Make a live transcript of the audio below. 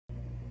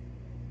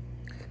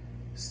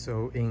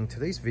So in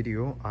today's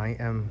video, I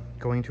am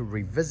going to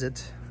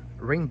revisit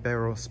rain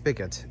barrel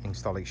spigot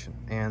installation.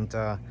 And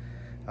the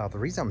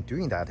reason I'm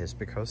doing that is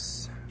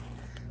because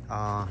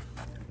a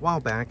while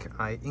back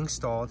I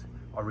installed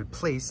or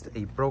replaced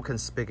a broken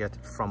spigot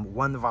from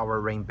one of our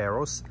rain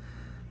barrels.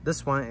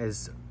 This one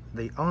is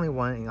the only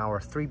one in our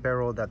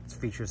 3-barrel that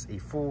features a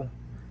full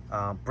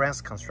brass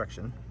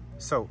construction.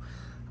 So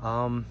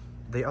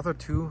the other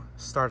two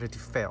started to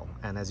fail,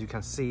 and as you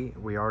can see,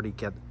 we already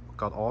got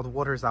all the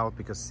waters out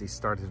because they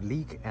started to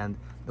leak, and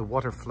the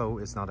water flow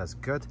is not as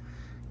good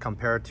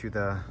compared to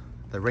the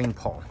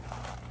RAINPAL,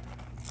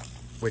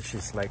 which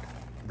is like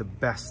the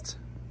best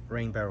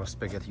rain barrel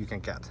spigot you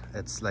can get.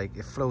 It's like,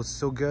 it flows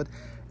so good.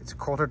 It's a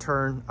quarter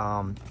turn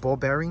ball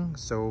bearing,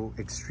 so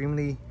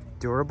extremely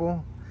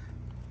durable.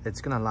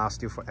 It's gonna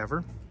last you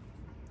forever.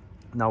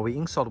 Now we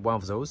installed one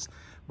of those.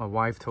 My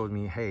wife told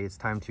me, hey, it's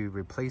time to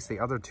replace the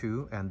other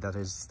two, and that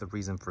is the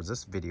reason for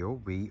this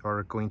video. We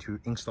are going to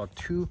install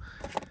 2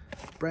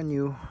 brand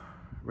new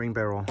rain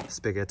barrel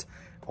spigot,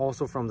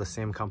 also from the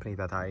same company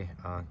that I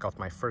got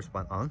my first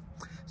one on.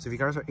 So if you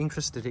guys are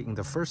interested in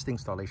the first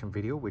installation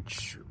video,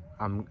 which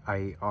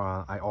I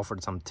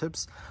offered some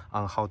tips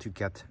on how to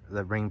get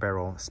the rain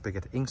barrel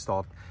spigot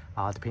installed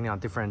depending on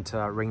different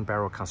rain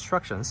barrel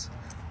constructions.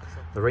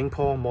 The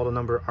RAINPAL model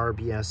number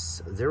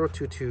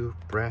RBS022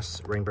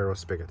 brass rain barrel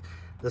spigot.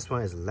 This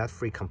one is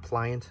lead-free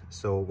compliant,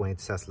 so when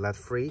it says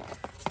lead-free,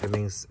 it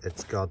means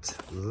it's got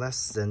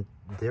less than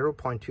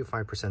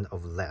 0.25%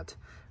 of lead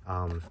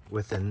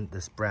within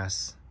this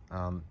brass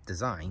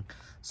design.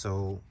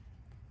 So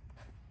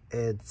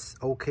it's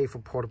okay for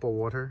portable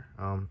water,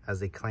 as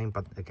they claim,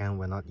 but again,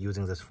 we're not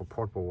using this for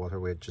portable water,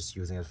 we're just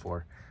using it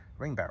for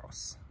rain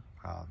barrels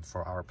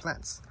for our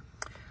plants.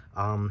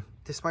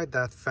 Despite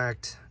that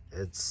fact,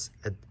 it's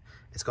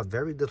got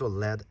very little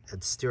lead.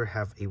 It still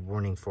have a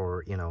warning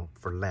for, you know,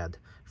 for lead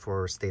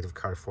for state of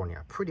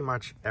California. Pretty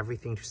much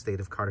everything to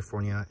state of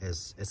California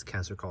is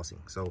cancer causing.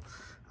 So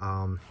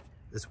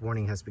this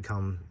warning has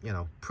become, you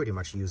know, pretty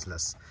much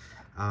useless.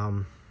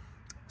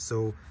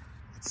 So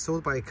it's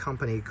sold by a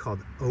company called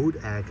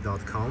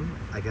oldegg.com.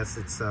 I guess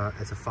it's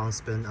a fun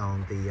spin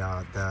on the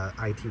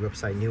IT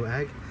website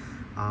Newegg,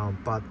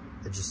 but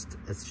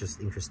it's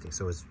just interesting.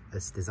 So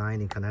it's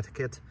designed in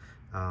Connecticut,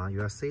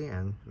 USA,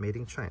 and made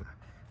in China.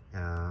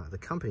 The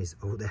company's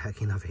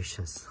Oldegg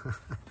Innovations.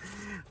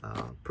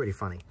 Pretty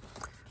funny.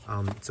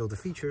 So the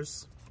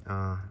features,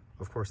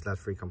 of course,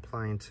 lead-free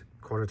compliant,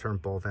 quarter-turn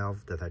ball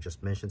valve that I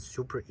just mentioned,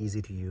 super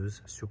easy to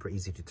use, super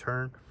easy to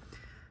turn,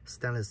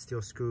 stainless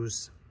steel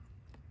screws,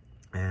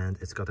 and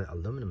it's got an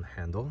aluminum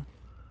handle.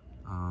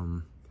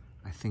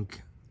 I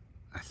think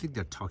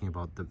they're talking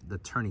about the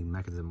turning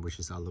mechanism, which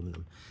is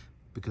aluminum,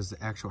 because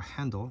the actual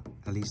handle,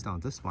 at least on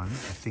this one,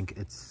 I think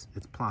it's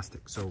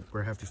plastic. So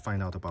we'll have to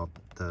find out about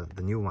the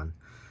new one.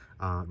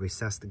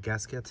 Recessed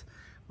gasket,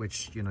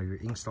 which, you know, you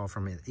install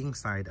from the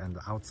inside and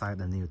the outside,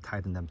 and then you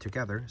tighten them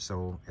together,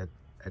 so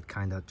it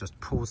kind of just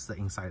pulls the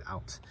inside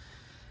out.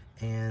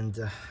 And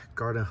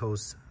garden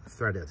hose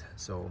threaded.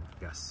 So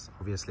yes,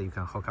 obviously you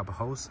can hook up a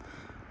hose,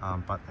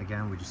 but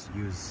again, we just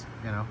use,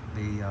 you know,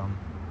 the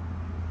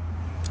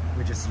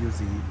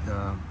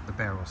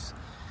barrels.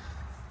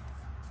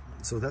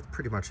 So that's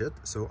pretty much it.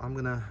 So I'm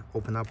gonna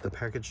open up the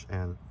package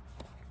and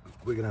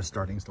we're gonna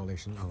start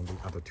installation on the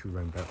other 2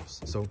 rain barrels.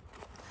 So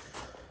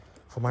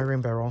for my rain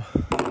barrel,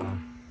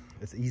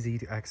 it's easy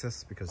to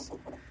access because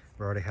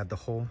we already had the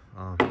hole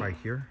right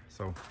here.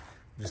 So I'm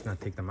just gonna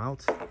take them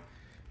out,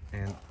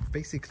 and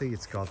basically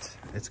it's got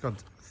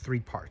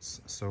 3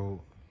 parts.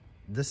 So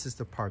this is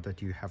the part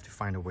that you have to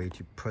find a way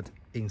to put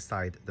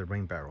inside the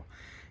rain barrel.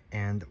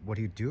 And what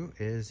you do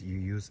is you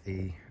use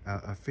a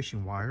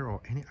fishing wire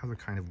or any other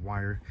kind of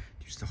wire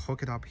just to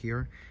hook it up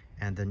here,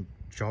 and then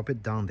drop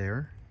it down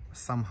there.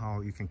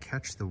 Somehow you can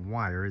catch the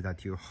wire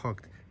that you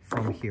hooked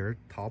from here,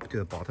 top to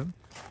the bottom.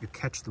 You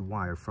catch the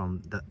wire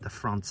from the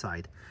front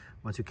side.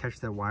 Once you catch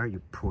that wire,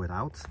 you pull it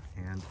out,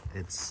 and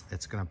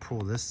it's gonna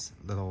pull this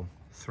little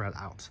thread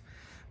out.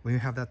 When you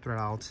have that thread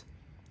out,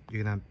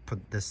 you're gonna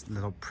put this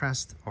little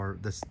pressed, or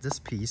this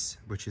piece,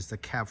 which is the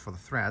cap for the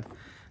thread,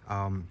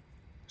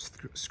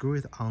 screw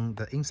it on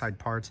the inside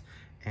part,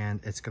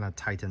 and it's gonna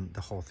tighten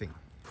the whole thing.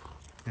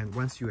 And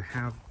once you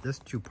have this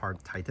 2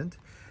 part tightened,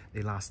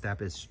 the last step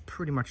is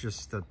pretty much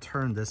just to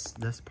turn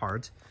this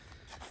part,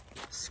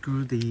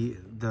 screw the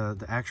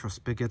actual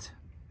spigot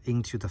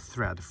into the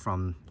thread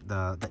from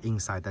the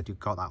inside that you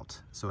got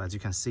out. So as you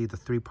can see, the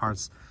 3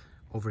 parts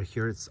over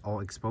here, it's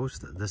all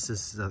exposed. This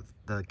is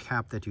the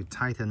cap that you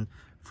tighten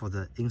for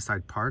the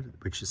inside part,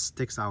 which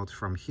sticks out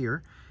from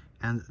here,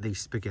 and the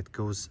spigot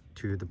goes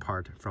to the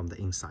part from the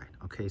inside.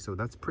 Okay, so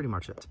that's pretty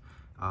much it.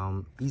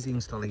 Easy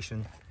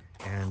installation,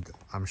 and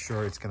I'm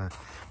sure it's gonna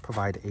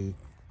provide a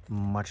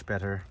much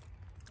better,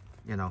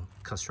 you know,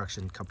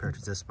 construction compared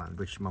to this one,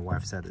 which my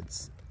wife said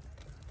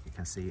you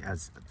can see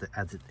as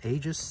it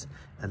ages,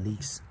 it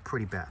leaks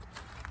pretty bad.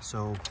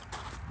 So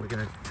we're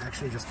gonna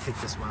actually just take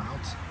this one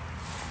out.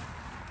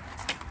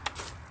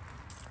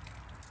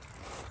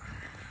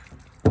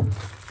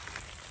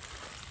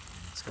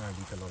 It's gonna might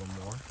leak a little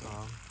more,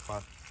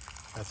 but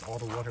that's all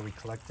the water we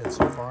collected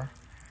so far.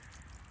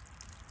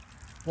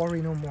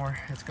 Worry no more,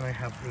 it's gonna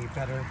have a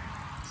better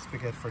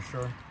spigot for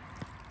sure.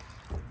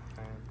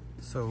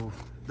 So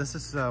this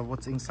is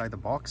what's inside the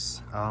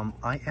box.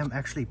 I am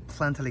actually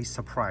pleasantly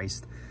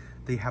surprised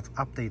they have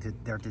updated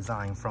their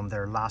design from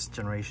their last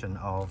generation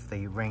of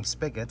the Rain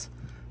spigot.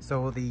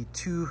 So the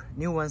two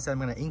new ones that I'm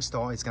going to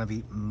install is going to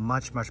be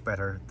much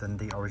better than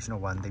the original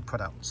one they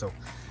put out. So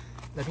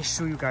let me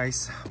show you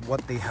guys what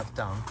they have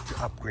done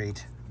to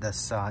upgrade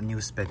this new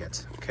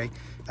spigot. Okay,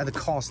 and the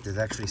cost is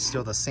actually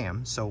still the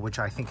same, so which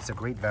I think is a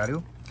great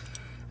value.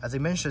 As I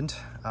mentioned,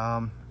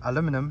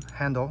 aluminum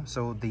handle,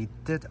 so they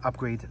did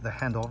upgrade the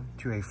handle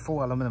to a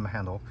full aluminum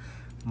handle,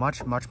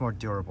 much more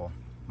durable,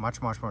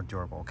 much more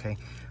durable. Okay,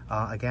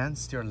 again,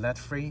 still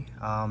lead-free,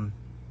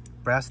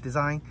 brass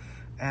design.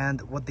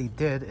 And what they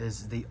did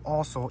is they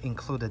also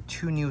included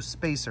two new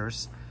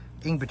spacers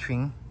in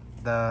between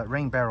the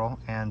rain barrel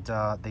and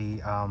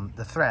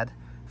the thread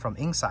from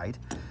inside.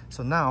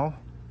 So now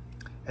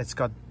it's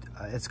got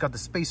the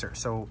spacer.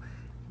 So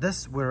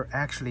this will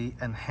actually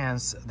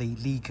enhance the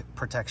leak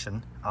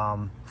protection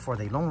for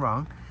the long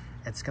run.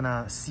 It's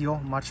gonna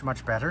seal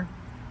much better.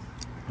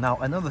 Now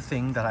another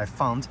thing that I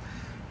found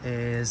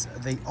is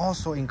they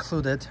also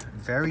included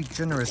very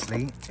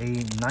generously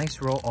a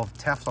nice roll of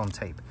Teflon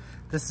tape.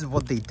 This is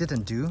what they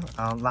didn't do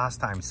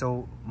last time.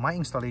 So my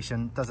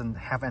installation doesn't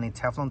have any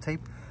Teflon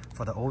tape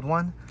for the old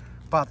one,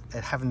 but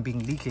it haven't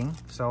been leaking.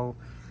 So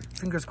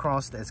fingers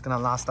crossed it's gonna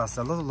last us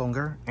a little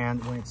longer.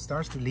 And when it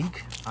starts to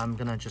leak, I'm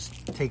gonna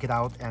just take it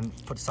out and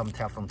put some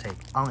Teflon tape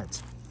on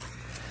it.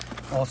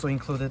 Also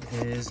included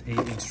is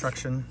a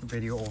instruction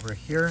video over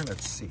here.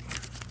 Let's see.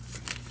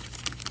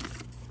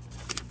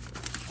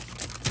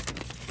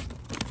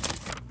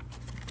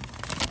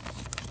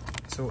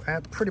 So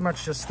add pretty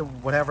much just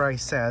whatever I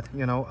said,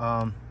 you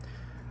know,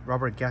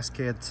 rubber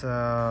gasket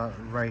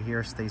right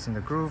here stays in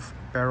the groove,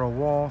 barrel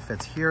wall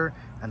fits here,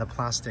 and the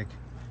plastic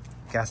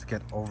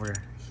gasket over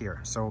here.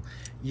 So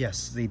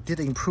yes, they did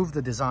improve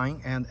the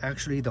design, and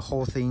actually the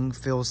whole thing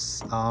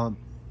feels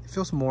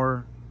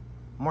more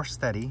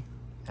steady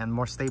and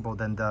more stable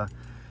than the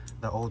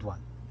old one.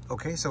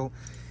 Okay, so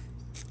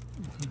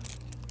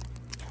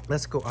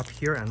let's go up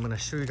here. I'm gonna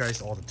show you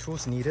guys all the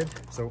tools needed.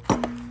 So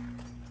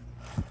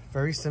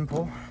very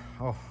simple.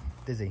 Oh,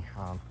 dizzy.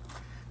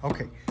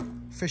 Okay,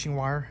 fishing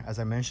wire. As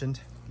I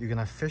mentioned, you're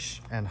gonna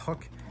fish and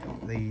hook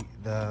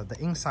the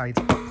inside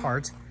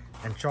part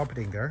and drop it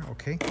in there.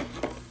 Okay,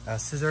 a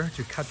scissor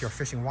to cut your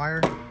fishing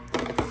wire,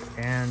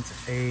 and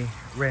a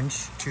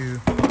wrench to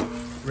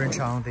wrench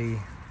on the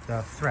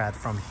thread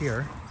from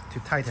here to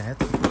tighten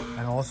it,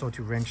 and also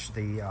to wrench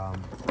the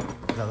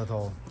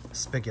little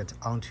spigot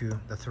onto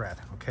the thread.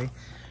 Okay,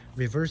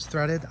 reverse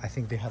threaded. I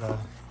think they had a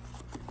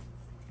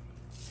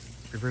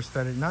reverse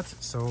threaded nut,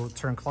 so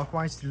turn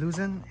clockwise to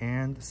loosen,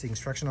 and it's the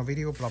instructional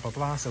video, blah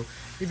blah. So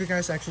if you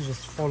guys actually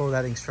just follow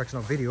that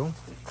instructional video,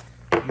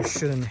 you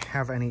shouldn't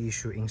have any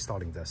issue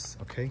installing this.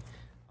 Okay,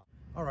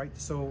 all right,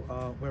 so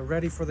we're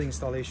ready for the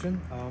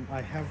installation.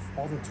 I have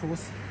all the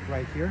tools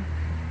right here.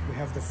 We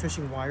have the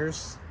fishing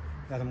wires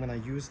that I'm gonna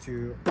use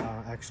to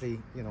actually,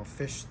 you know,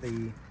 fish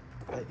the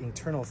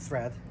internal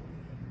thread,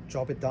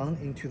 drop it down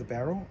into the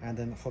barrel, and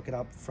then hook it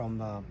up from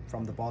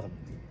the bottom.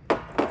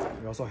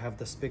 We also have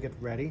the spigot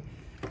ready.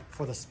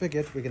 For the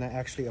spigot, we're gonna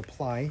actually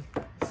apply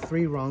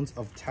 3 rounds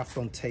of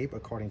Teflon tape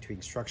according to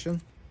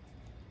instruction.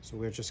 So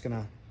we're just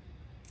gonna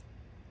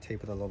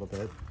tape it a little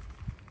bit.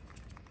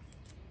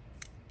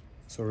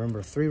 So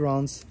remember, 3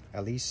 rounds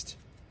at least.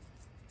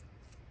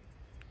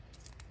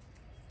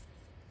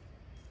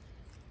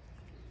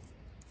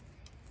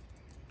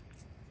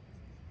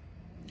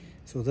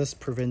 So this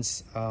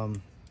prevents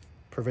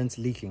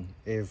leaking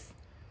if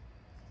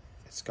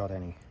it's got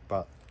any,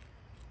 but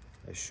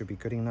it should be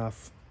good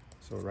enough.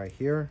 So right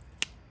here,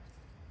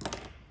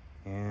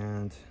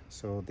 and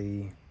so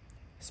the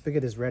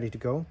spigot is ready to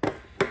go.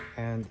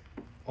 And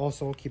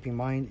also keep in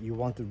mind, you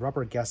want the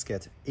rubber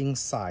gasket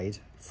inside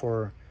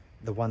for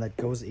the one that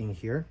goes in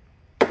here.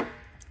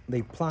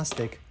 The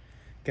plastic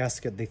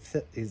gasket,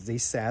 they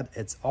said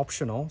it's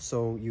optional,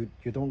 so you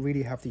don't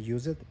really have to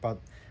use it, but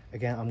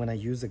again, I'm gonna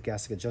use the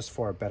gasket just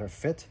for a better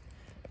fit.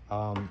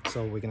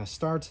 So we're gonna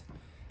start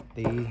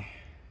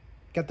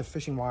get the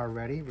fishing wire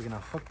ready. We're gonna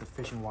hook the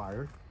fishing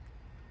wire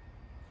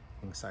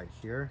inside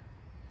here,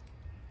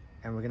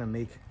 and we're gonna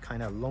make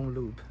kind of long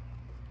loop.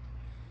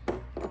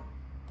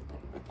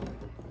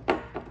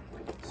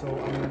 So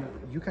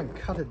you can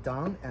cut it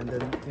down and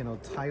then, you know,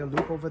 tie a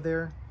loop over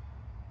there,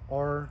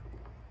 or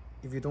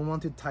if you don't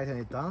want to tighten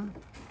it down,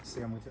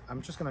 see,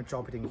 I'm just gonna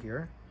drop it in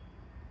here,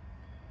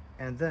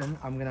 and then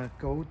I'm gonna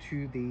go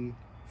to the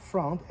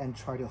front and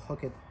try to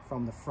hook it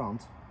from the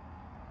front.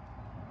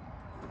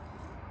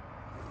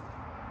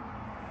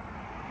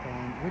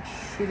 And which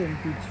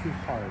shouldn't be too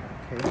hard.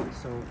 Okay,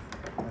 so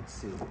let's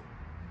see.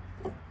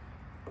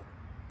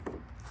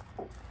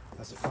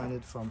 Let's find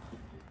it from,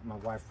 my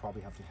wife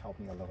probably have to help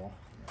me a little.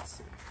 Let's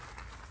see.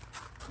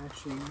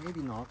 Actually,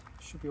 maybe not.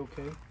 Should be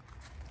okay.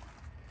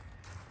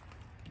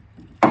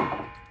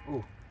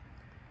 Oh,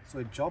 so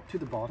it dropped to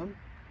the bottom.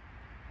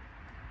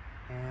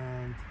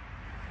 And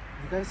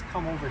you guys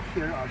come over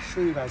here, I'll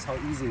show you guys how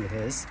easy it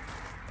is.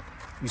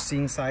 You see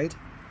inside,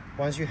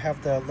 once you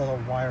have the little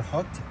wire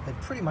hooked, it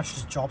pretty much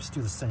just drops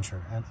to the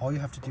center, and all you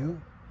have to do,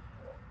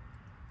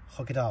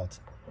 hook it out.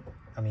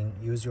 I mean,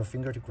 use your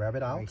finger to grab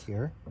it out. Right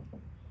here.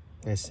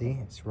 You guys see,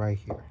 it's right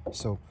here.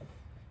 So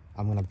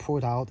I'm gonna pull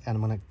it out, and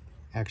I'm gonna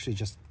actually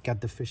just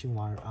get the fishing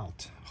wire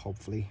out,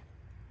 hopefully.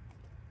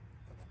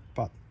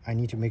 But I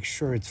need to make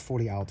sure it's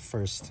fully out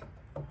first.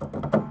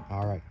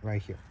 All right,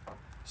 right here.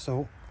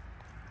 So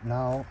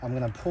now I'm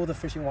gonna pull the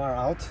fishing wire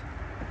out,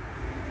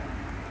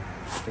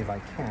 if I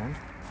can.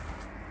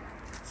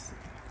 Let's see.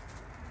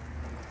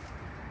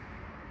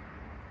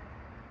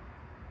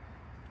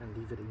 And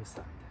leave it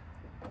inside.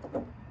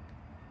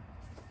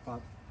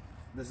 But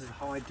this is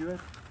how I do it.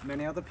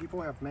 Many other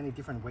people have many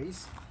different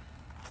ways.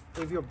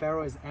 If your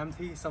barrel is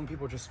empty, some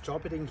people just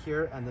drop it in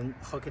here and then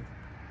hook it,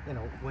 you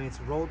know, when it's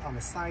rolled on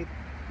the side,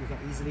 you can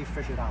easily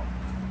fish it out.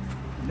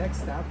 Next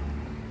step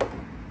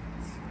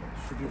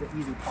should be the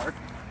easy part.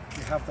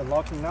 You have the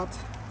locking nut,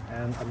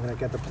 and I'm gonna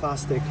get the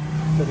plastic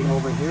fitting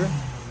over here.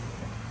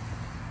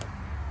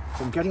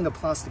 So I'm getting the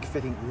plastic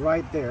fitting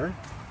right there,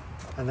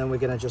 and then we're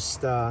gonna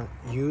just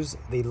use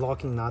the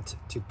locking nut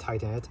to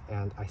tighten it,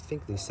 and I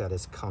think they said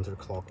it's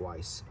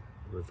counterclockwise,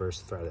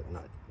 reverse threaded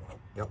nut.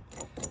 Yep,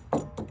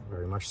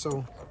 very much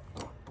so.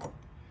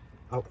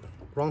 Oh,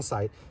 wrong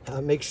side.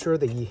 Make sure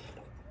the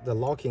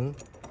locking,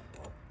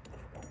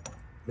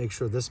 make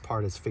sure this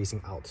part is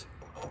facing out.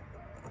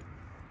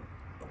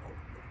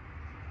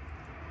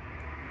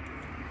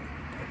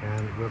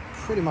 And we're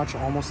pretty much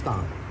almost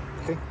done.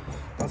 Okay,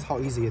 that's how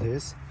easy it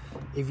is.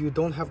 If you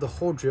don't have the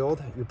hole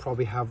drilled, you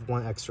probably have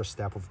one extra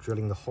step of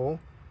drilling the hole,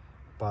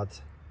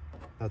 but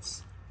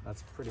that's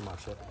pretty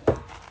much it.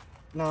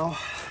 Now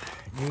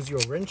use your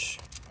wrench.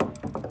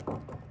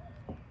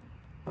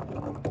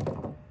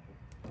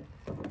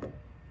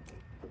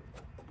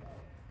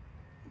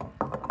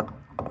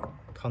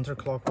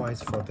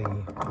 Counterclockwise for the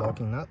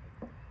locking nut.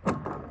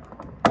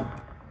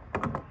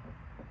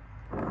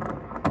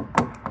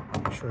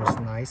 Make sure it's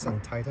nice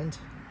and tightened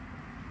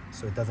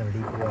so it doesn't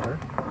leak water.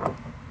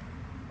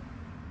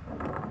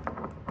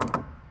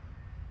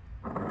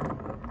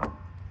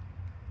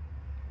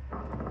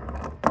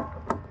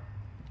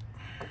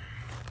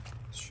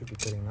 Should be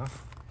good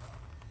enough.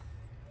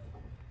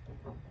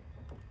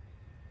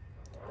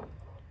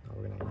 Now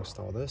we're going to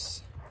install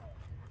this.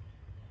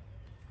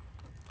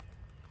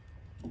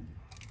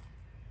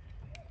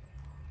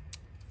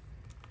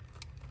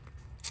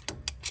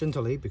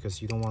 Gently,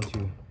 because you don't want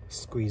to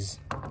squeeze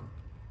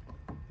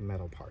the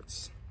metal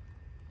parts.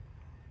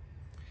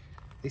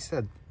 They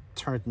said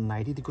turn it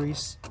 90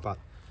 degrees, but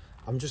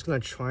I'm just gonna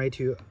try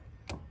to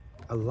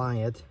align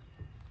it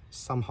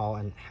somehow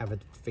and have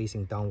it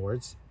facing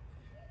downwards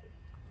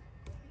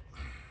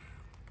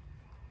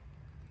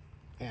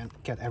and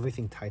get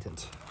everything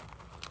tightened.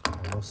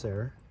 Almost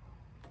there.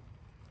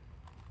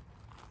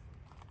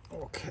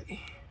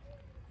 Okay.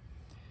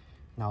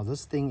 Now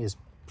this thing is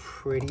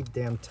pretty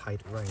damn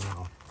tight right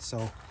now,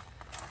 so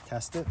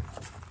test it.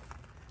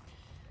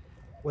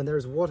 When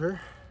there's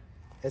water,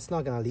 it's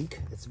not gonna leak.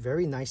 It's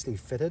very nicely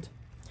fitted.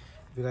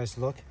 If you guys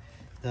look,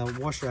 the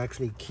washer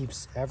actually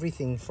keeps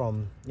everything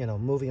from, you know,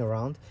 moving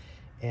around,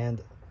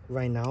 and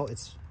right now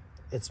it's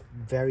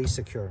very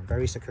secure,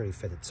 very securely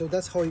fitted. So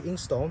that's how you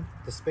install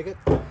the spigot.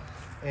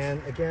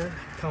 And again,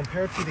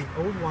 compared to the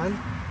old one,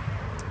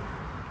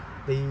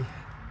 the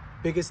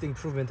biggest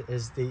improvement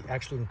is they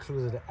actually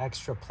included an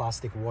extra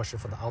plastic washer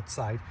for the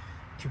outside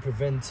to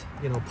prevent,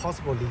 you know,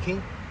 possible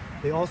leaking.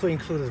 They also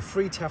included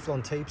free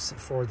Teflon tapes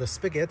for the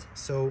spigot,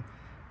 so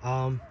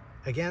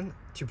again,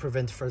 to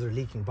prevent further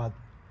leaking. But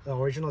the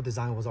original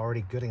design was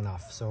already good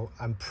enough, so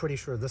I'm pretty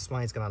sure this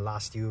one is gonna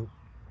last you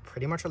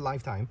pretty much a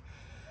lifetime.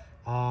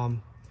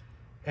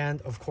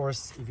 And of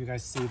course, if you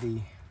guys see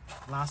the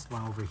last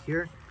one over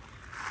here,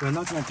 we're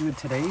not gonna do it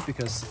today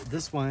because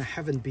this one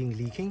haven't been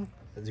leaking.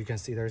 As you can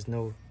see, there's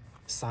no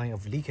sign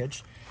of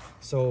leakage,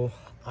 so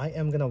I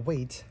am gonna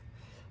wait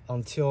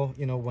until,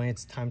 you know, when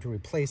it's time to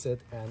replace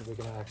it, and we're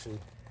gonna actually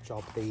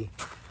drop the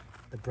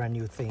brand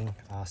new thing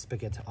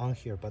spigot on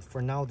here. But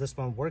for now, this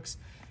one works.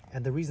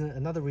 And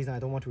another reason I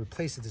don't want to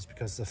replace it is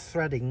because the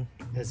threading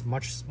is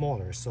much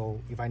smaller.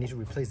 So if I need to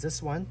replace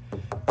this one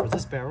for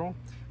this barrel,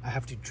 I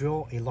have to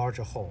drill a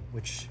larger hole,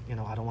 which, you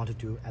know, I don't want to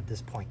do at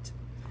this point.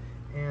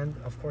 And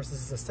of course, this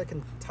is the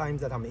second time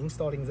that I'm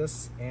installing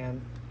this,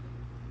 and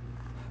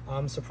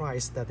I'm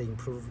surprised that they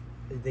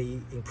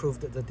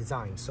improved the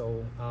design.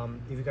 So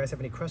if you guys have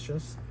any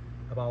questions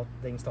about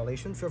the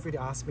installation, feel free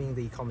to ask me in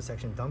the comment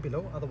section down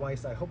below.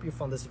 Otherwise, I hope you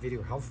found this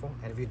video helpful,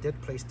 and if you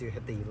did, please do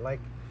hit the like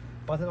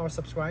button or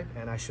subscribe,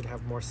 and I should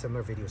have more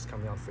similar videos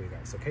coming out for you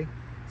guys. Okay,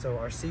 so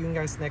I'll see you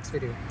guys next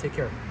video. Take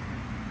care.